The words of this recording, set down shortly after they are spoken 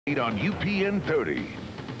On UPN 30.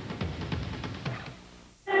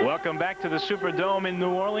 Welcome back to the Superdome in New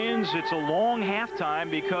Orleans. It's a long halftime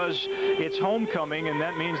because it's homecoming, and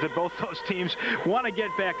that means that both those teams want to get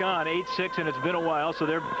back on 8-6, and it's been a while, so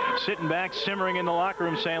they're sitting back, simmering in the locker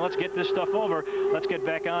room saying, let's get this stuff over. Let's get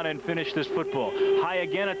back on and finish this football. Hi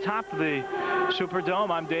again atop the Superdome.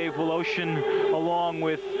 I'm Dave Woloshin along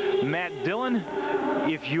with Matt Dillon.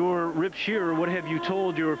 If you're Rip Shearer, what have you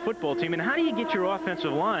told your football team? And how do you get your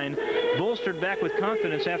offensive line bolstered back with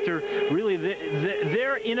confidence after really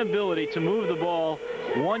their inability to move the ball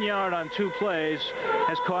 1 yard on 2 plays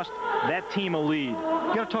has cost that team a lead?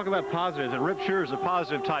 You got to talk about positives, and Rip Shearer is a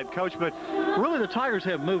positive type coach, but really the Tigers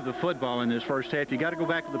have moved the football in this first half. You got to go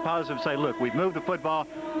back to the positive and say, look, we've moved the football.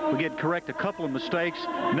 We get correct a couple of mistakes.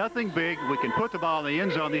 Nothing big. We can put the ball in the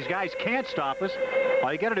end zone. These guys can't stop us.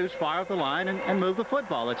 All you got to do is fire up the line and move the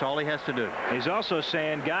football. That's all he has to do. He's also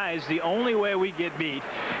saying, guys, the only way we get beat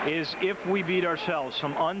is if we beat ourselves.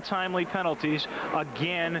 Some untimely penalties,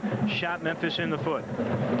 again, shot Memphis in the foot.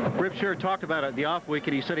 Rip Shearer talked about it the off week,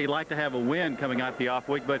 and he said he'd like to have a win coming out the off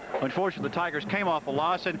week, but unfortunately the Tigers came off a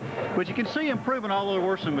loss. But you can see improvement, although there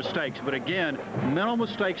were some mistakes. But again, mental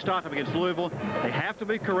mistakes stopped up against Louisville. They have to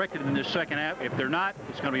be corrected in this second half. If they're not,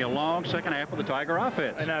 it's going to be a long second half of the Tiger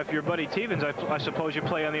offense. And now if you're Buddy Tevens, I suppose you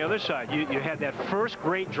play on the other side. You had that first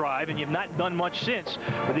great drive, and you've not done much since,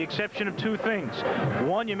 with the exception of 2 things.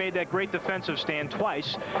 One, you made that great defensive stand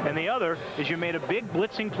twice, and the other is you made a big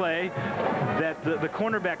blitzing play that the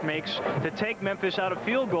cornerback makes to take Memphis out of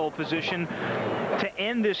field goal position to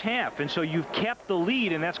end this half. And so you've kept the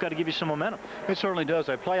lead, and that's got to give you some momentum. It certainly does.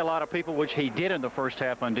 They play a lot of people, which he did in the first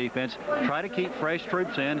half on defense. Try to keep fresh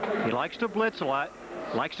troops in. He likes to blitz a lot.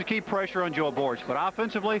 Likes to keep pressure on Joe Borch. But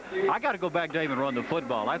offensively, I got to go back, Dave, and run the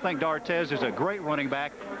football. I think D'Artez is a great running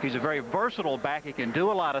back. He's a very versatile back. He can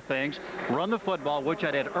do a lot of things. Run the football, which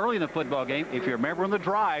I did early in the football game. If you remember in the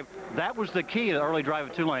drive, that was the key to the early drive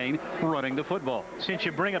of Tulane, running the football. Since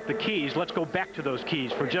you bring up the keys, let's go back to those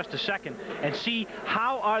keys for just a second and see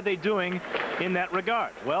how are they doing in that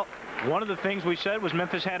regard. Well, one of the things we said was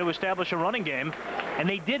Memphis had to establish a running game, and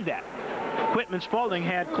they did that. Quitman Spalding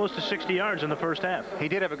had close to 60 yards in the first half. He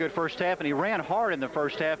did have a good first half, and he ran hard in the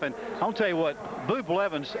first half. And I'll tell you what, Boo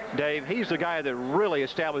Blevins, Dave, he's the guy that really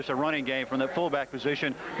established a running game from that fullback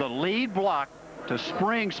position. The lead block to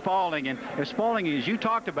spring Spalding. And if Spalding, as you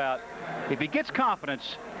talked about, if he gets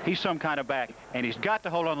confidence, he's some kind of back, and he's got to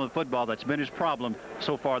hold on to the football. That's been his problem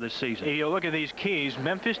so far this season. You look at these keys.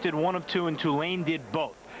 Memphis did 1 of 2, and Tulane did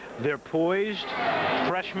both. They're poised.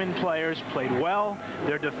 Freshman players played well.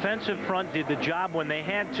 Their defensive front did the job when they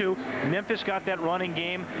had to. Memphis got that running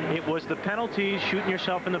game. It was the penalties, shooting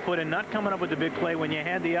yourself in the foot and not coming up with the big play when you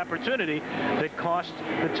had the opportunity, that cost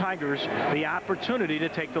the Tigers the opportunity to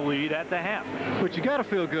take the lead at the half. But you got to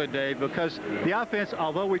feel good, Dave, because the offense,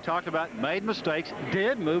 although we talked about made mistakes,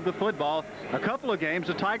 did move the football. A couple of games,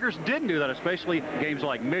 the Tigers didn't do that, especially games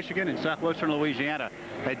like Michigan and Southwestern Louisiana.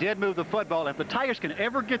 They did move the football. If the Tigers can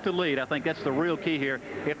ever get the lead, I think that's the real key here.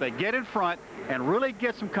 If they get in front and really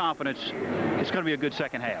get some confidence, it's going to be a good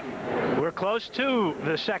second half. We're close to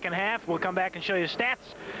the second half. We'll come back and show you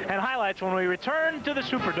stats and highlights when we return to the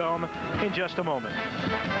Superdome in just a moment.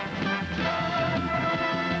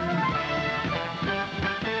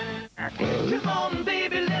 Come on,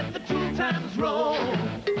 baby, let the 2 times roll.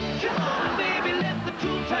 Come on, baby, let the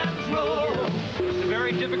 2 times roll. It's a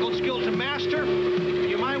very difficult skill to master.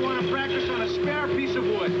 You might want to practice on a spare piece of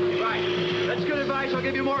wood. Right. That's good advice. I'll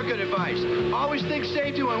give you more good advice. Always think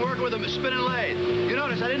safety when working with a spinning lathe. You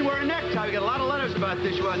notice I didn't wear a necktie. We get a lot of letters about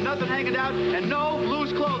this. You want nothing hanging down and no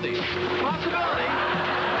loose clothing. Possibility.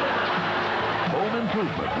 Home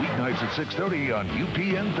Improvement, weeknights at 6:30 on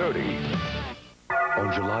UPN 30.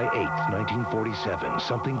 On July 8th, 1947,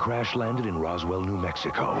 something crash-landed in Roswell, New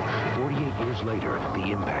Mexico. 48 years later,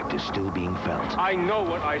 the impact is still being felt. I know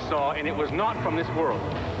what I saw, and it was not from this world.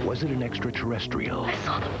 Was it an extraterrestrial? I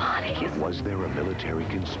saw the bodies. Was there a military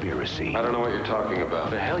conspiracy? I don't know what you're talking about.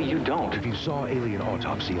 The hell you don't. If you saw Alien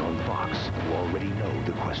Autopsy on Fox, you already know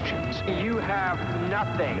the questions. You have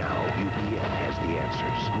nothing. Now, UPN has the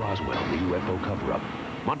answers. Roswell, the UFO cover-up.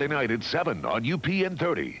 Monday night at 7 on UPN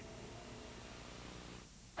 30.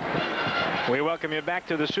 We welcome you back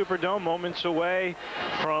to the Superdome, moments away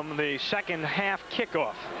from the second half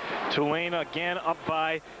kickoff. Tulane again up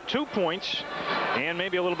by 2 points and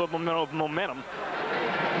maybe a little bit of momentum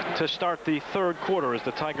to start the third quarter as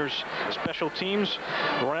the Tigers special teams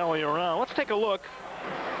rally around. Let's take a look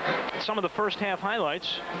at some of the first half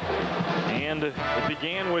highlights. And it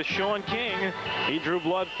began with Sean King. He drew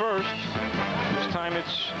blood first. time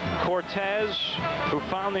it's Cortez who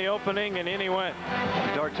found the opening, and in he went.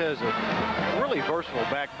 Cortez, a really versatile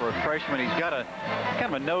back for a freshman. He's got a kind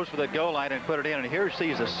of a nose for the goal line and put it in. And here he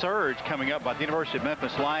sees a surge coming up by the University of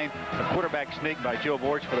Memphis line. A quarterback sneak by Joe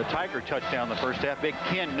Borch for the Tiger touchdown in the first half. Big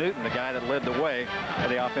Ken Newton, the guy that led the way at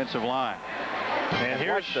the offensive line. And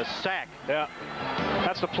here's the sack. Yeah,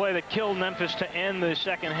 that's the play that killed Memphis to end the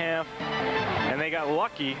second half. And they got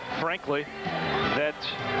lucky, frankly, that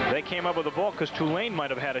they came up with the ball, because Tulane might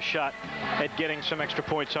have had a shot at getting some extra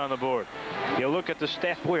points on the board. You look at the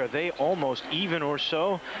stat, boy, are they almost even or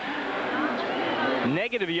so.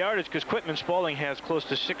 Negative yardage, because Quitman Spalding has close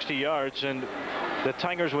to 60 yards, and the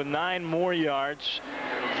Tigers with 9 more yards.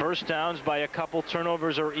 First downs by a couple,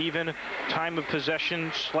 turnovers are even, time of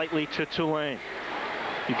possession slightly to Tulane.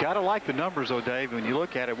 You got to like the numbers, though, Dave. When you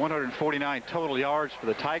look at it, 149 total yards for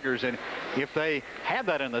the Tigers, and if they have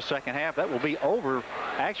that in the second half, that will be over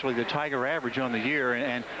actually the Tiger average on the year.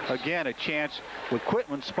 And again, a chance with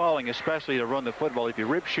Quitman Spalding especially to run the football. If you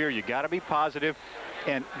rip shear, you got to be positive.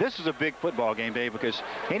 And this is a big football game, Dave, because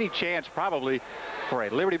any chance probably for a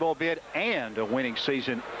Liberty Bowl bid and a winning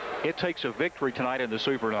season, it takes a victory tonight in the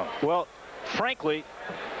Superdome. Well, frankly,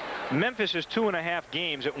 Memphis is 2.5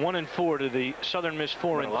 games at 1-4 to the Southern Miss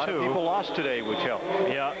 4-2. A lot of people lost today, which helped.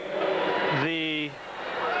 Yeah. The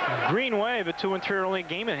Green Wave at 2-3 are only a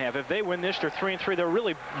game and a half. If they win this, they're 3-3. They're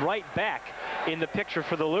really right back in the picture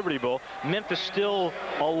for the Liberty Bowl. Memphis still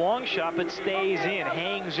a long shot, but stays in,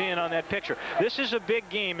 hangs in on that picture. This is a big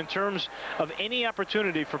game in terms of any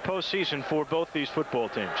opportunity for postseason for both these football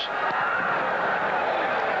teams.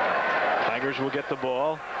 Tigers will get the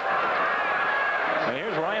ball. And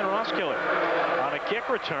here's Ryan Roskilly on a kick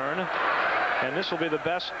return. And this will be the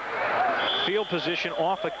best field position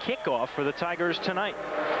off a kickoff for the Tigers tonight.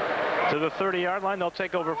 To the 30-yard line, they'll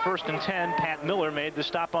take over 1st and 10. Pat Miller made the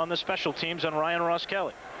stop on the special teams on Ryan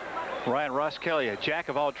Roskilly. Ryan Roskilly, a jack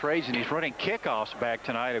of all trades, and he's running kickoffs back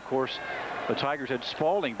tonight. Of course, the Tigers had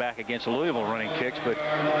Spalding back against Louisville running kicks, but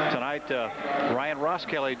tonight Ryan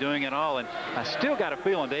Roskilly doing it all. And I still got a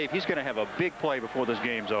feeling, Dave, he's going to have a big play before this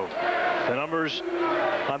game's over. The numbers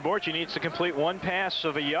on Borch, he needs to complete 1 pass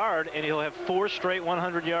of a yard, and he'll have 4 straight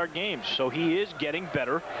 100-yard games. So he is getting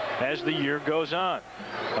better as the year goes on.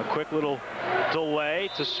 A quick little delay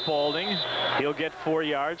to Spalding. He'll get 4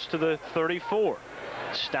 yards to the 34.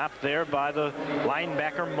 Stopped there by the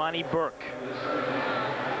linebacker, Monty Burke.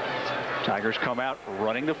 Tigers come out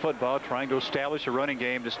running the football, trying to establish a running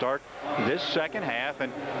game to start this second half.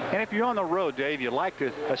 And if you're on the road, Dave, you like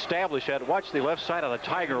to establish that. Watch the left side of the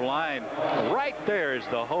Tiger line. Right there is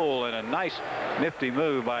the hole, and a nice, nifty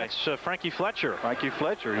move by Frankie Fletcher. Frankie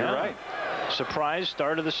Fletcher, you're right. Surprise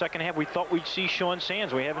start of the second half. We thought we'd see Sean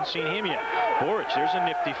Sands. We haven't seen him yet. Borch, there's a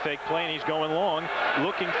nifty fake play, and he's going long,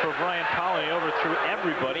 looking for Brian Powell. He overthrew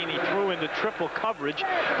everybody, and he threw into triple coverage.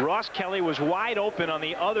 Roskilly was wide open on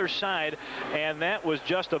the other side, and that was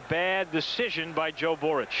just a bad decision by Joe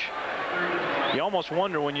Borch. You almost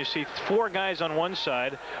wonder when you see 4 guys on one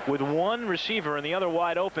side with 1 receiver and the other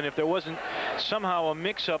wide open if there wasn't somehow a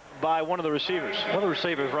mix-up by one of the receivers. One of the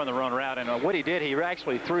receivers run the wrong route, and what he did, he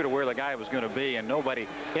actually threw to where the guy was going to be, and nobody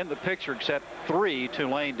in the picture except 3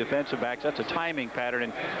 Tulane defensive backs. That's a timing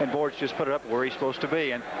pattern, and Borch just put it up where he's supposed to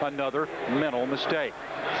be, and another mental mistake.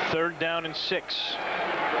 3rd down and 6.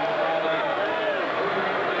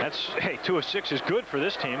 That's, hey, 2 of 6 is good for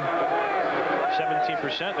this team.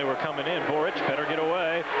 17% they were coming in. Borch better get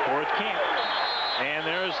away. Borch can't. And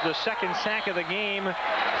there's the 2nd sack of the game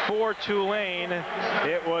for Tulane.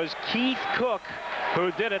 It was Keith Cook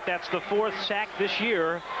who did it. That's the 4th sack this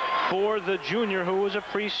year for the junior, who was a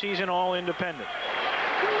preseason All-Independent.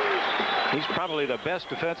 He's probably the best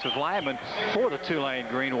defensive lineman for the Tulane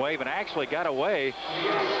Green Wave, and actually got away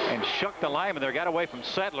and shucked the lineman there. Got away from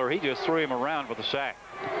Settler. He just threw him around for the sack.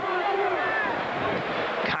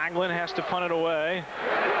 Conklin has to punt it away,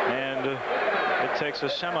 and it takes a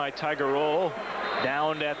semi-Tiger roll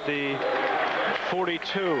down at the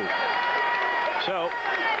 42. So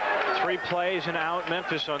 3 plays and out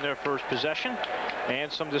Memphis on their first possession,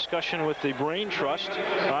 and some discussion with the Brain Trust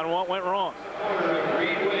on what went wrong.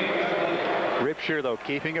 Rip Shear, though,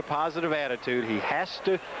 keeping a positive attitude. He has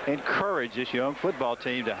to encourage this young football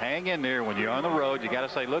team to hang in there. When you're on the road, you got to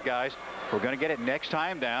say, look, guys, we're going to get it next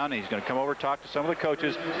time down. He's going to come over, talk to some of the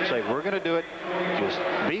coaches, say, we're going to do it. Just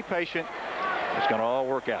be patient. It's going to all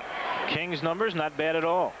work out. King's numbers, not bad at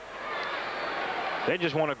all. They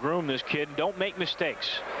just want to groom this kid. Don't make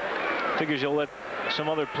mistakes. Figures you'll let some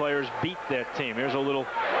other players beat that team. Here's a little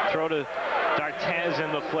throw to D'Artez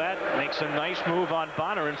in the flat. Makes a nice move on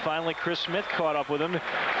Bonner, and finally Chris Smith caught up with him.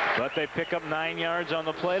 But they pick up 9 yards on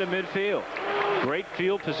the play to midfield. Great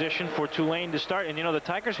field position for Tulane to start. And, you know, the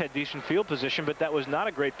Tigers had decent field position, but that was not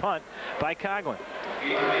a great punt by Coughlin.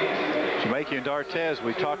 Jamaican D'Artez,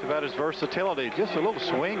 we talked about his versatility. Just a little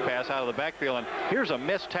swing pass out of the backfield. And here's a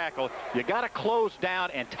missed tackle. You got to close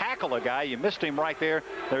down and tackle a guy. You missed him right there.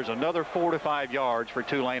 There's another 4 to 5 yards for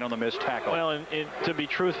Tulane on the missed tackle. Well, and to be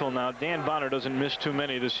truthful now, Dan Bonner doesn't miss too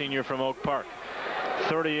many, the senior from Oak Park.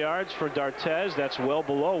 30 yards for D'Artez. That's well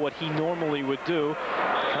below what he normally would do.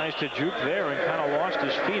 Tries to juke there and kind of lost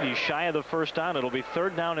his feet. He's shy of the first down. It'll be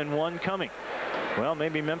 3rd down and 1 coming. Well,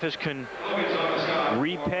 maybe Memphis can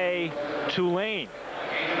repay Tulane.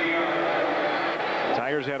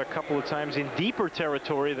 Tigers had a couple of times in deeper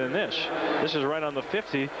territory than this. This is right on the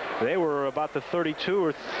 50. They were about the 32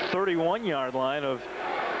 or 31 yard line of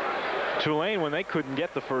Tulane when they couldn't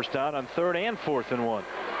get the first down on 3rd and 4th and 1.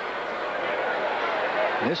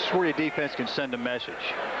 This is where your defense can send a message.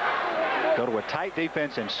 Go to a tight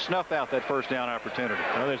defense and snuff out that first down opportunity.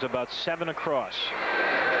 Well, there's about 7 across.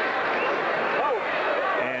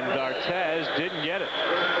 And D'Artez didn't get it.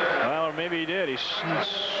 Well, or maybe he did. He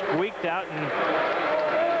squeaked out,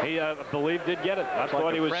 and he, I believe, did get it. I thought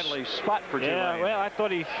like he was friendly spot for Tulane. Yeah, well, I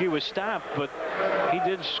thought he was stopped, but he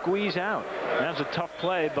did squeeze out. That was a tough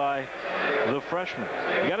play by the freshman.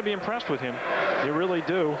 You got to be impressed with him. You really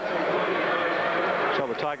do. So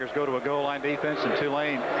the Tigers go to a goal line defense, and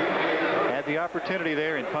Tulane had the opportunity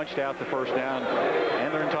there and punched out the first down,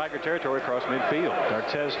 and they're in Tiger territory across midfield.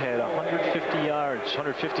 D'Artez had 150 yards,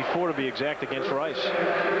 154 to be exact, against Rice.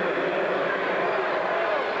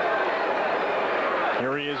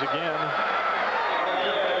 Here he is again,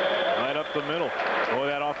 right up the middle. Boy,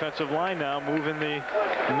 that offensive line now moving the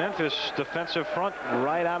Memphis defensive front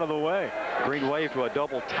right out of the way. Green wave to a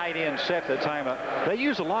double tight end set that time. They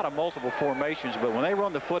use a lot of multiple formations, but when they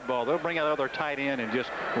run the football, they'll bring out other tight end and just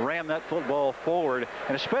ram that football forward.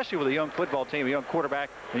 And especially with a young football team, a young quarterback,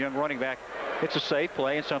 a young running back, it's a safe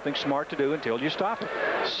play and something smart to do until you stop it.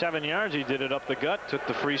 7 yards, he did it up the gut, took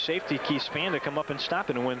the free safety Keith Spann to come up and stop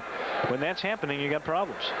it. And when that's happening, you got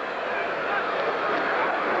problems.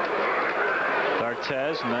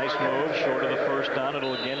 D'Artez, nice move, short of the first down.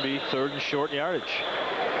 It'll again be 3rd and short yardage.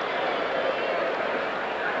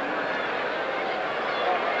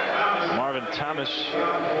 Marvin Thomas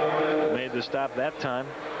made the stop that time.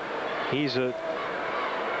 He's the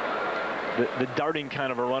darting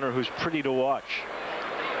kind of a runner who's pretty to watch.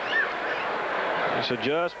 So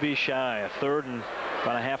just be shy, a 3rd and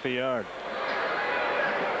about a half a yard.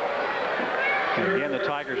 And again, the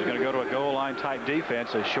Tigers are going to go to a goal line type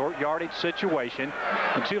defense, a short yardage situation.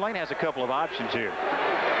 And Tulane has a couple of options here.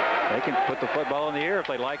 They can put the football in the air if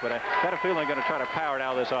they like, but I got a feeling they're going to try to power it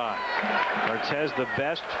out of this eye. D'Artez, the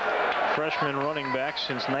best freshman running back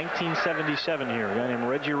since 1977 here, a guy named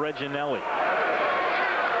Reggie Reginelli.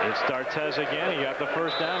 It's D'Artez again. He got the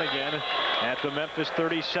first down again at the Memphis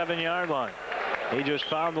 37-yard line. He just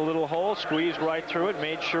found the little hole, squeezed right through it,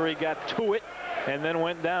 made sure he got to it, and then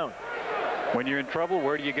went down. When you're in trouble,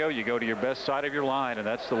 where do you go? You go to your best side of your line, and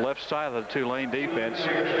that's the left side of the Tulane defense,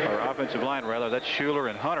 or offensive line rather. That's Schuler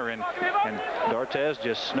and Hunter, and D'Artez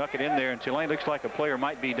just snuck it in there, and Tulane looks like a player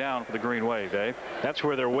might be down for the Green Wave, Dave. That's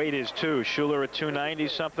where their weight is too. Schuler at 290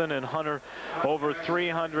 something, and Hunter over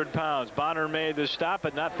 300 pounds. Bonner made the stop,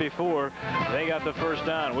 but not before they got the first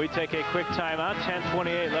down. We take a quick timeout.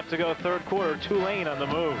 10:28 left to go, 3rd quarter. Tulane on the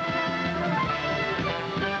move.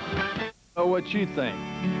 Know what you think?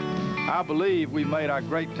 I believe we made our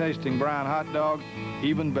great tasting brown hot dog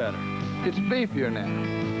even better. It's beefier now,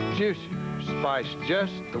 juicier, spiced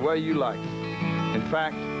just the way you like it. In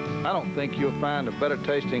fact, I don't think you'll find a better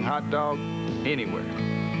tasting hot dog anywhere.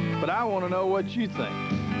 But I want to know what you think.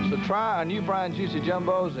 So try our new Brine Juicy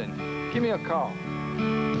Jumbos and give me a call.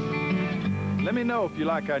 Let me know if you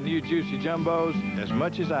like our new Juicy Jumbos as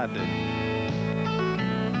much as I do.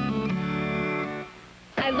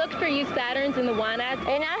 I looked for used Saturns in the want ads,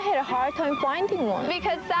 and I had a hard time finding one.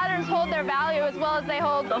 Because Saturns hold their value as well as they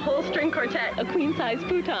hold the whole string quartet, a queen-size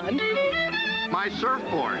futon. My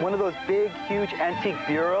surfboard. One of those big, huge antique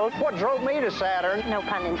bureaus. What drove me to Saturn No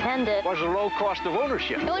pun intended. was the low cost of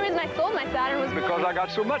ownership. The only reason I sold my Saturn was Because I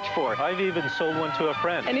got so much for it. I've even sold one to a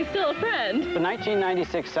friend. And he's still a friend. The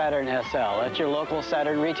 1996 Saturn SL at your local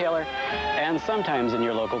Saturn retailer and sometimes in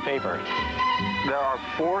your local paper. There are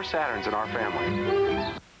 4 Saturns in our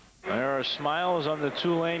family. There are smiles on the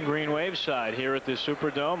Tulane Green Wave side here at the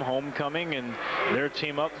Superdome. Homecoming, and their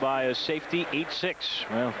team up by a safety, 8-6.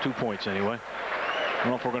 Well, 2 points anyway. I don't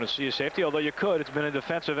know if we're going to see a safety, although you could. It's been a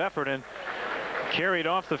defensive effort, and carried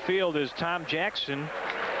off the field is Tom Jackson.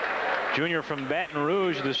 junior from Baton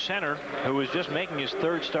Rouge, the center, who was just making his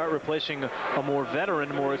third start, replacing a more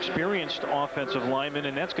veteran, more experienced offensive lineman,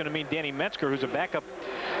 and that's going to mean Danny Metzger, who's a backup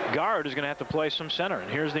guard, is going to have to play some center.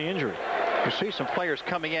 And here's the injury. You see some players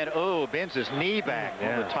coming in. Oh, bends his knee back.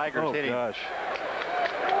 Yeah. The Tigers hitting. Gosh.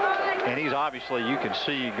 And he's obviously, you can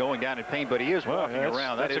see, going down in pain, but he is walking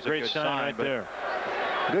around. That's a great good sign right there.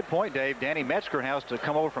 Good point, Dave. Danny Metzger has to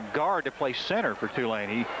come over from guard to play center for Tulane.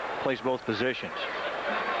 He plays both positions.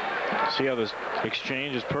 See how this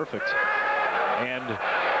exchange is perfect. And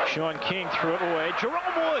Sean King threw it away.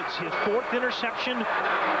 Jerome Woods, his 4th interception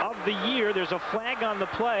of the year. There's a flag on the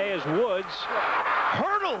play as Woods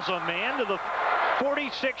hurdles a man to the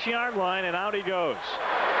 46-yard line, and out he goes.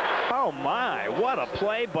 Oh my, what a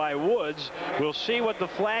play by Woods. We'll see what the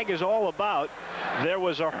flag is all about. There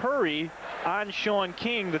was a hurry on Sean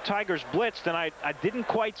King. The Tigers blitzed, and I didn't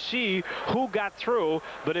quite see who got through,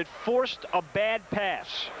 but it forced a bad pass.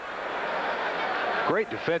 Great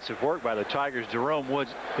defensive work by the Tigers. Jerome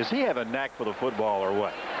Woods, does he have a knack for the football or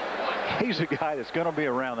what? He's a guy that's going to be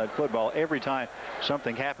around that football every time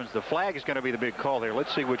something happens. The flag is going to be the big call there.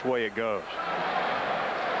 Let's see which way it goes.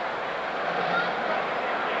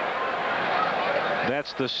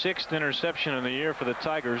 That's the 6th interception in the year for the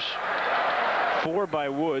Tigers. 4 by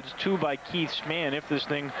Woods, 2 by Keith Spann if this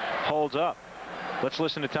thing holds up. Let's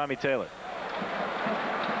listen to Tommy Taylor.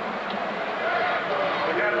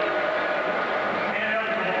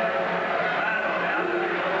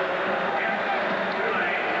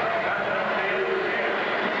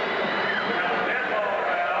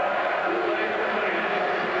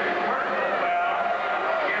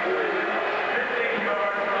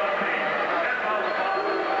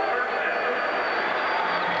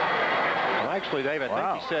 Dave, I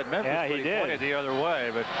think he said Memphis, yeah, but he pointed the other way.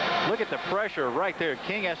 But look at the pressure right there.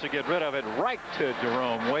 King has to get rid of it right to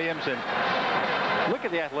Jerome Williams. And look at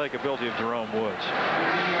the athletic ability of Jerome Woods.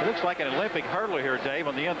 It looks like an Olympic hurdler here, Dave,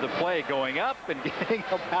 on the end of the play, going up and getting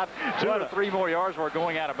about 2 or 3 more yards before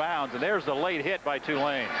going out of bounds. And there's the late hit by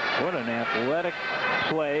Tulane. What an athletic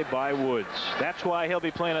play by Woods. That's why he'll be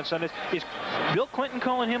playing on Sundays. Is Bill Clinton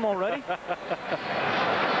calling him already?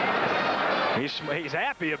 He's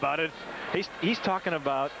happy about it. He's talking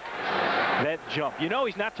about that jump. You know,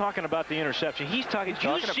 he's not talking about the interception. He's talking. Did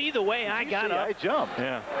you see the way I got up? I jumped.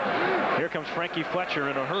 Yeah. Here comes Frankie Fletcher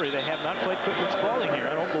in a hurry. They have not played quick balling here,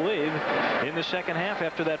 I don't believe, in the second half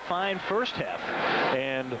after that fine first half.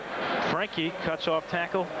 And Frankie cuts off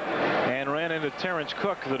tackle and ran into Terrence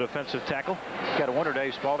Cook, the defensive tackle. Got to wonder,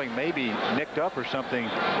 Dave, Spalding maybe nicked up or something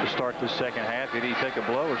to start the second half. Did he take a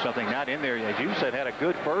blow or something? Not in there. As you said, had a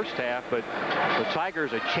good first half, but the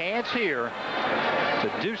Tigers a chance here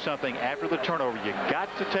to do something after the turnover. You got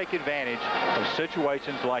to take advantage of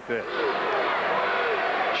situations like this.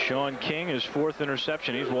 Sean King, his 4th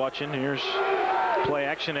interception. He's watching. Here's play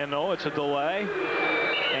action, and no, it's a delay.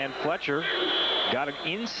 And Fletcher got it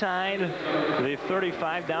inside the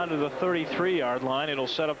 35 down to the 33-yard line. It'll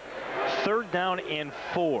set up 3rd down and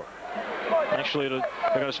 4. Actually, they're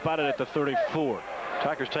going to spot it at the 34.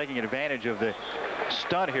 Tigers taking advantage of the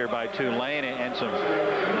stunt here by Tulane and some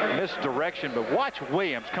misdirection. But watch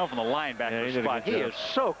Williams come from the linebacker spot. He is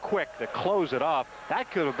so quick to close it off. That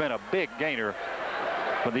could have been a big gainer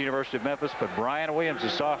from the University of Memphis, but Brian Williams, the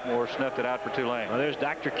sophomore, snuffed it out for Tulane. Well, there's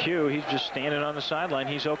Dr. Q. He's just standing on the sideline.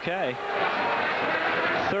 He's okay.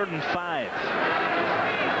 3rd and 5.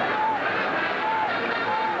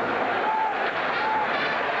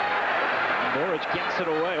 Boric gets it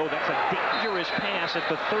away. Oh, that's a dangerous pass at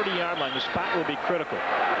the 30-yard line. The spot will be critical.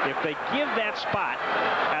 If they give that spot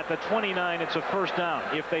at the 29, it's a 1st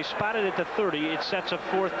down. If they spot it at the 30, it sets a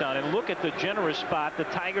 4th down. And look at the generous spot the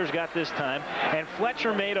Tigers got this time. And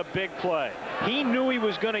Fletcher made a big play. He knew he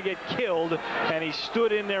was going to get killed, and he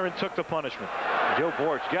stood in there and took the punishment. Joe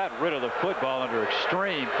Boric got rid of the football under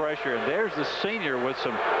extreme pressure, and there's the senior with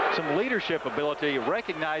some leadership ability. He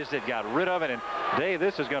recognized it, got rid of it, and Dave,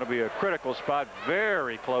 this is going to be a critical spot,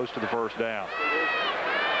 very close to the 1st down.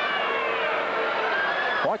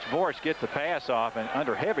 Watch Boric get the pass off, and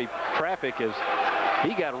under heavy traffic as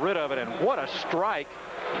he got rid of it, and what a strike.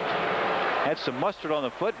 Had some mustard on the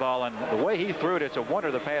football, and the way he threw it, it's a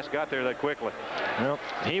wonder the pass got there that quickly. Well,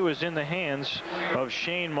 he was in the hands of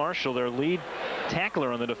Shane Marshall, their lead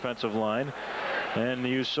tackler on the defensive line. And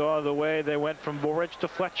you saw the way they went from Boric to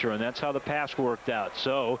Fletcher, and that's how the pass worked out.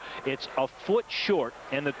 So it's a foot short,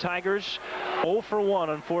 and the Tigers 0 for 1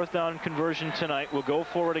 on 4th down conversion tonight will go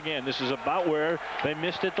for it again. This is about where they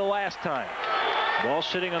missed it the last time. Ball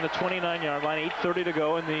sitting on the 29-yard line, 8:30 to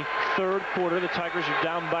go in the 3rd quarter. The Tigers are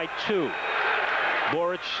down by 2.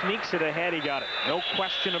 Boric sneaks it ahead. He got it. No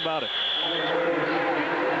question about it.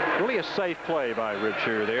 Really a safe play by Rip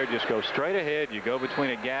Shearer there. Just go straight ahead. You go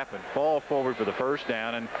between a gap and fall forward for the first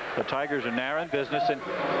down. And the Tigers are now in business. And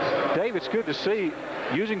Dave, it's good to see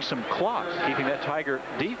using some clock, keeping that Tiger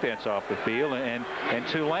defense off the field. And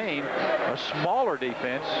Tulane, a smaller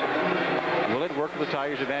defense. Will it work for the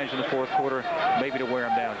Tigers' advantage in the fourth quarter? Maybe to wear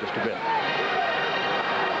them down just a bit.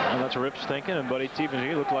 Well, that's Rip's thinking, and Buddy Stevens,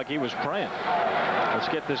 he looked like he was praying. Let's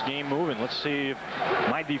get this game moving. Let's see if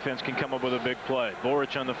my defense can come up with a big play.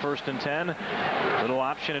 Borich on the 1st and 10. Little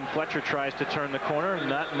option, and Fletcher tries to turn the corner.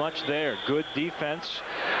 Not much there. Good defense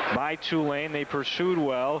by Tulane. They pursued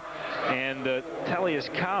well, and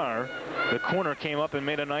Telius Carr, the corner, came up and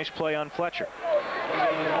made a nice play on Fletcher.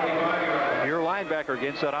 Your linebacker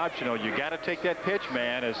against that optional, you got to take that pitch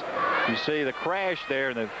man. As you see the crash there,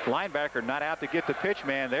 and the linebacker not out to get the pitch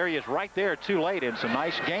man. There he is right there, too late, and some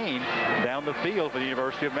nice gain down the field for the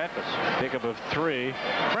University of Memphis. Pickup of 3.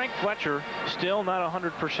 Frank Fletcher still not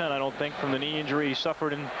 100%, I don't think, from the knee injury he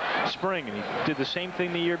suffered in spring, and he did the same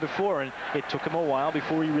thing the year before, and it took him a while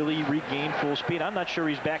before he really regained full speed. I'm not sure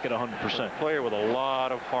he's back at 100%. A player with a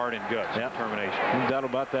lot of heart and guts, determination. No doubt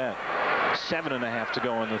about that. 7.5 to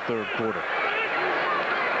go in the third quarter.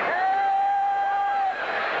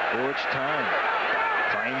 Borich time.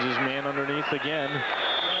 Finds his man underneath again.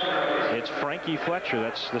 It's Frankie Fletcher.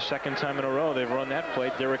 That's the second time in a row they've run that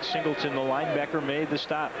play. Derek Singleton, the linebacker, made the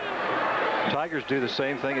stop. Tigers do the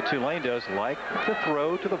same thing that Tulane does, like to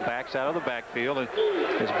throw to the backside of the backfield. And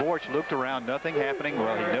as Borich looked around, nothing happening.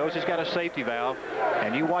 Well, he knows he's got a safety valve,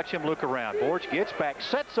 and you watch him look around. Borich gets back,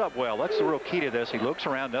 sets up well. That's the real key to this. He looks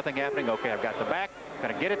around, nothing happening. Okay, I've got the back. Got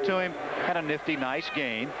to get it to him. Had a nifty, nice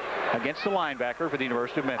gain against the linebacker for the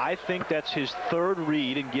University of Memphis. I think that's his third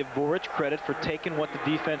read, and give Borich credit for taking what the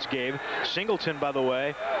defense gave. Singleton, by the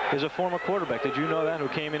way, is a former quarterback. Did you know that? Who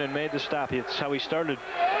came in and made the stop. It's how he started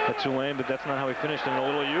at Tulane, but that's not how he finished. And a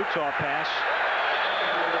little Utah pass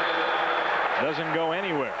doesn't go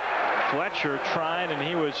anywhere. Fletcher tried, and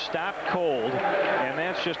he was stopped cold, and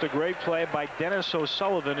that's just a great play by Dennis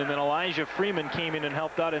O'Sullivan, and then Elijah Freeman came in and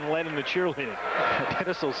helped out and led in the cheerleading.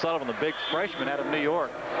 Dennis O'Sullivan, the big freshman out of New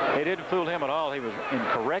York. They didn't fool him at all. He was in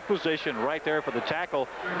correct position right there for the tackle.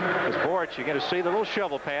 As Borich, you're going to see the little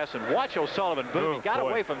shovel pass, and watch O'Sullivan. Boom, he got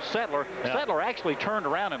away from Settler. Yeah. Settler actually turned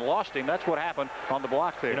around and lost him. That's what happened on the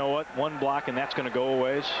block there. You know what? One block, and that's going to go a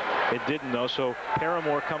ways. It didn't, though. So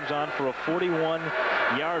Paramore comes on for a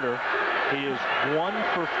 41-yarder. He is 1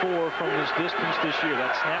 for 4 from this distance this year.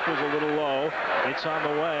 That snap was a little low. It's on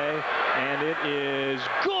the way, and it is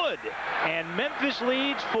good. And Memphis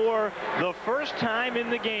leads for the first time in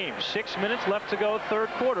the game. 6 minutes left to go, third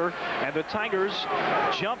quarter, and the Tigers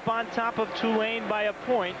jump on top of Tulane by a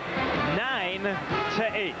point,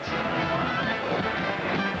 9-8.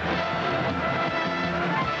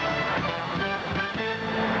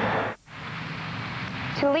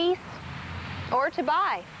 To lease or to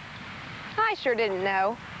buy? I sure didn't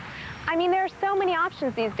know. I mean, there are so many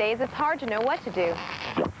options these days, it's hard to know what to do.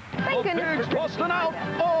 Thank goodness pigs busting out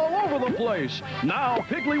all over the place. Now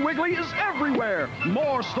Piggly Wiggly is everywhere.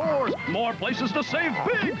 More stores, more places to save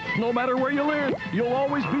big. No matter where you live, you'll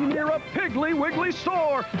always be near a Piggly Wiggly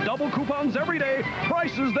store. Double coupons every day,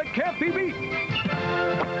 prices that can't be beat.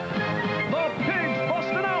 The pigs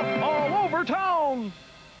busting out all over town.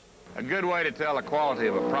 A good way to tell the quality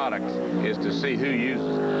of a product is to see who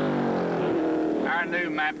uses it. Our new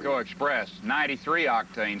Mapco Express 93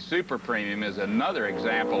 octane super premium is another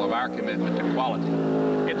example of our commitment to quality.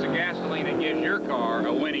 It's a gasoline that gives your car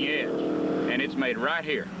a winning edge, and it's made right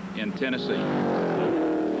here in Tennessee.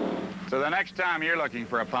 So the next time you're looking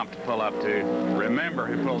for a pump to pull up to, remember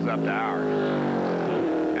who pulls up to ours.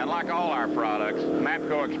 And like all our products,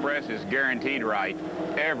 Mapco Express is guaranteed right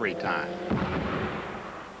every time.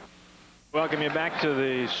 Welcome you back to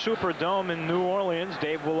the Superdome in New Orleans.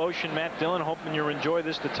 Dave Wolosh and Matt Dillon, hoping you enjoy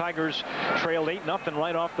this. The Tigers trailed 8-0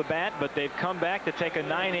 right off the bat, but they've come back to take a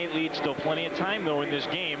 9-8 lead. Still plenty of time, though, in this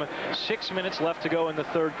game. 6 minutes left to go in the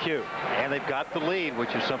third Q. And they've got the lead,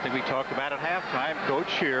 which is something we talked about at halftime. Coach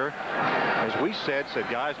Shearer, as we said,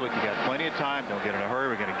 guys, look, you got plenty of time. Don't get in a hurry.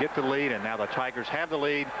 We're going to get the lead, and now the Tigers have the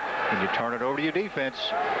lead. And you turn it over to your defense.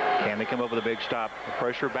 Can they come up with a big stop? The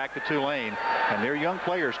pressure back to Tulane. And their young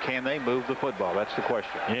players, can they move the football? That's the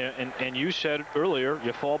question. Yeah, and you said earlier,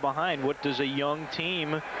 you fall behind. What does a young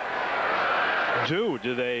team do?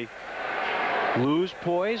 Do they lose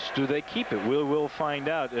poise? Do they keep it? We'll find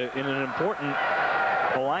out. In an important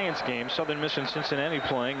Alliance game, Southern Miss and Cincinnati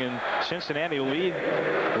playing, and Cincinnati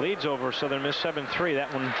leads over Southern Miss 7-3.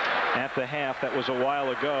 That one at the half. That was a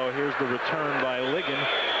while ago. Here's the return by Ligon,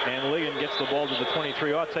 and Ligon gets the ball to the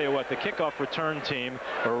 23. I'll tell you what, the kickoff return team,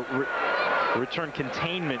 or return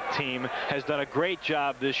containment team has done a great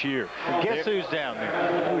job this year. And guess who's down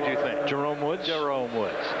there? Who would you think? Jerome Woods. Jerome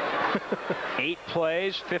Woods. 8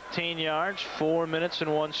 plays, 15 yards, 4 minutes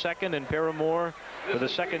and 1 second, and Paramore for the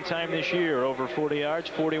second time this year over 40 yards,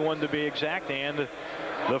 41 to be exact, and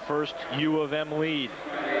the first U of M lead.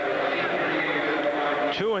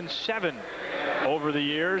 2-7 over the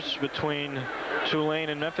years between Tulane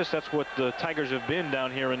and Memphis. That's what the Tigers have been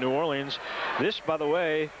down here in New Orleans. This, by the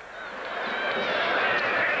way,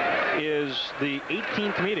 is the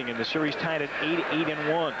 18th meeting in the series, tied at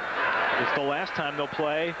 8-1. It's the last time they'll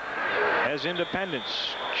play as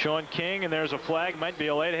independents. Sean King, and there's a flag, might be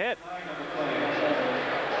a late hit.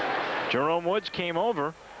 Jerome Woods came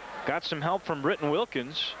over, got some help from Britton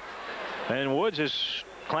Wilkins, and Woods is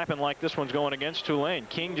clapping like this one's going against Tulane.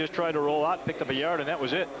 King just tried to roll out, picked up a yard, and that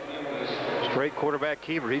was it. Straight quarterback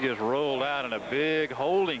keeper. He just rolled out in a big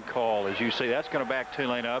holding call, as you see. That's going to back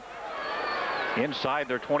Tulane up inside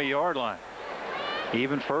their 20-yard line.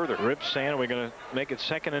 Even further. Rip saying, are we going to make it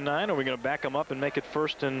 2nd and 9, or are we going to back them up and make it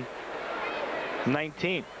 1st and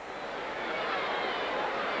 19?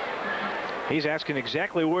 He's asking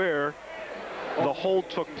exactly where the hold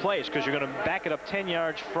took place, because you're going to back it up 10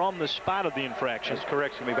 yards from the spot of the infraction. That's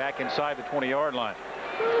correct. It's going to be back inside the 20-yard line.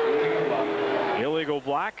 Illegal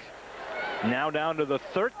block. Now down to the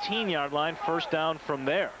 13-yard line. First down from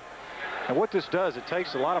there. And what this does, it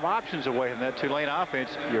takes a lot of options away from that Tulane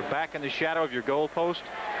offense. You're back in the shadow of your goal post.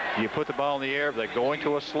 You put the ball in the air. They're going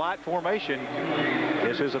to a slot formation.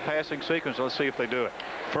 This is a passing sequence. Let's see if they do it.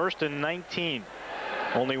 1st and 19.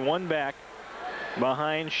 Only one back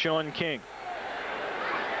behind Sean King.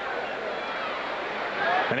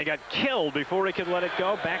 And he got killed before he could let it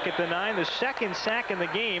go. Back at the 9, the second sack in the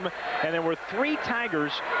game. And there were 3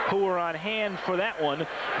 Tigers who were on hand for that one.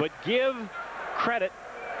 But give credit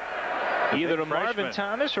either to Marvin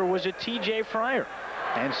Thomas, or was it T.J. Fryer?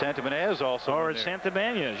 And Santabanez also. Or it's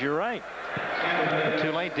Santabanez, you're right.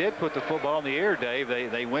 Tulane did put the football in the air, Dave.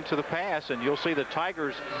 They went to the pass, and you'll see the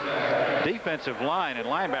Tigers' defensive line and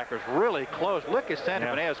linebackers really close. Look at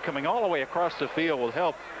Santabanez coming all the way across the field with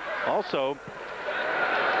help. Also,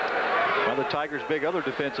 the Tigers' big other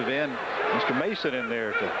defensive end, Mr. Mason, in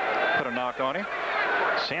there to put a knock on him.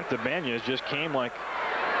 Santabanez just came like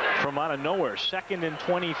from out of nowhere. 2nd and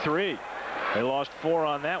 23. They lost 4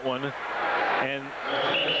 on that one, and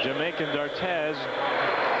Jamaican D'Artez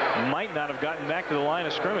might not have gotten back to the line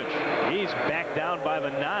of scrimmage. He's back down by the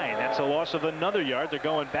 9. That's a loss of another yard. They're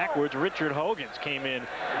going backwards. Richard Hogans came in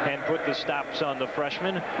and put the stops on the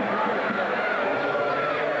freshman.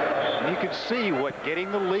 And you can see what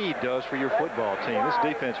getting the lead does for your football team. This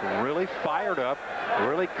defense really fired up,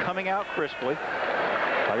 really coming out crisply.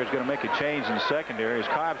 Tigers going to make a change in the secondary as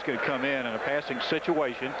Cobb's going to come in a passing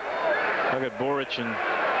situation. Look at Boric and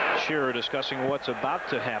Shearer discussing what's about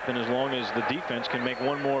to happen as long as the defense can make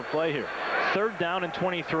one more play here. 3rd down and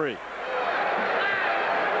 23.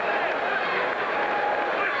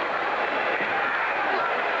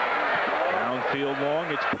 Downfield long.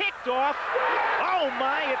 It's picked off. Oh,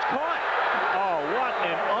 my, it's caught. Oh, what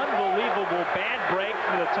an unbelievable bad break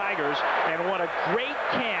for the Tigers, and what a great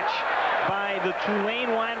catch by the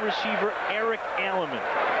Tulane wide receiver, Eric Alleman.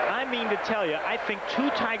 I mean to tell you, I think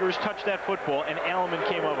 2 Tigers touched that football, and Alleman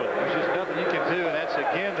came up with it. There's just nothing you can do, and that's,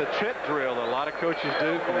 again, the trip drill that a lot of coaches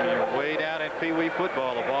do from when you're way down in Pee Wee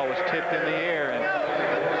football. The ball was tipped in the air,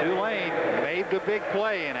 and Tulane made the big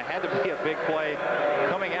play, and it had to be a big play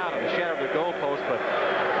coming out of the shadow of the goalpost, but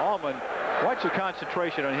Allman, watch the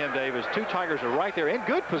concentration on him, Davis. 2 Tigers are right there in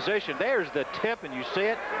good position. There's the tip, and you see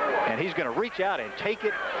it, and he's going to reach out and take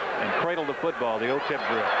it and cradle the football, the old tip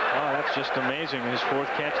drill. Oh, that's just amazing. His 4th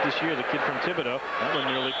catch this year, the kid from Thibodeau. That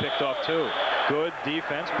one nearly picked off 2. Good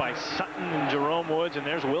defense by Sutton and Jerome Woods, and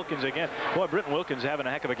there's Wilkins again. Boy, Britton Wilkins having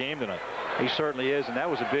a heck of a game tonight. He certainly is, and that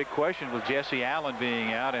was a big question with Jesse Allen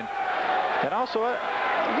being out. And also,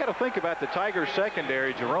 you got to think about the Tigers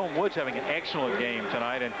secondary. Jerome Woods having an excellent game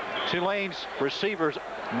tonight, and Tulane's receivers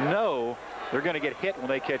know they're going to get hit when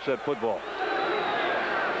they catch that football.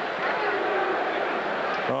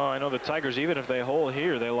 Oh, I know the Tigers, even if they hold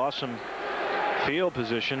here, they lost some field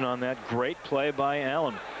position on that great play by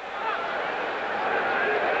Allen.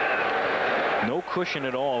 No cushion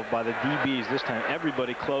at all by the DBs this time.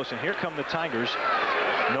 Everybody close, and here come the Tigers.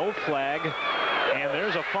 No flag, and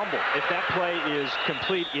there's a fumble. If that play is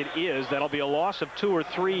complete, it is. That'll be a loss of 2 or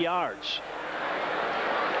 3 yards.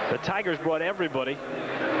 The Tigers brought everybody,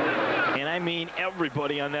 and I mean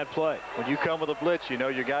everybody, on that play. When you come with a blitz, you know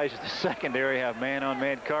your guys in the secondary have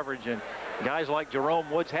man-on-man coverage, and guys like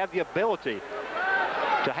Jerome Woods have the ability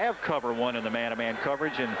to have cover 1 in the man-to-man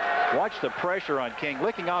coverage, and Watch the pressure on King,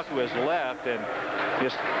 licking off to his left, and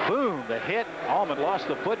just boom, the hit. Allman lost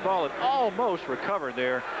the football and almost recovered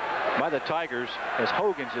there by the Tigers as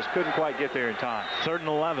Hogan just couldn't quite get there in time. 3rd and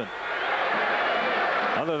 11.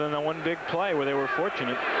 Other than the one big play where they were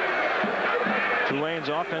fortunate, Tulane's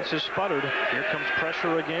offense has sputtered. Here comes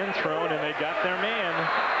pressure again, thrown, and they got their man.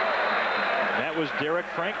 That was Derek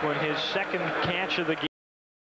Franklin, his 2nd catch of the game.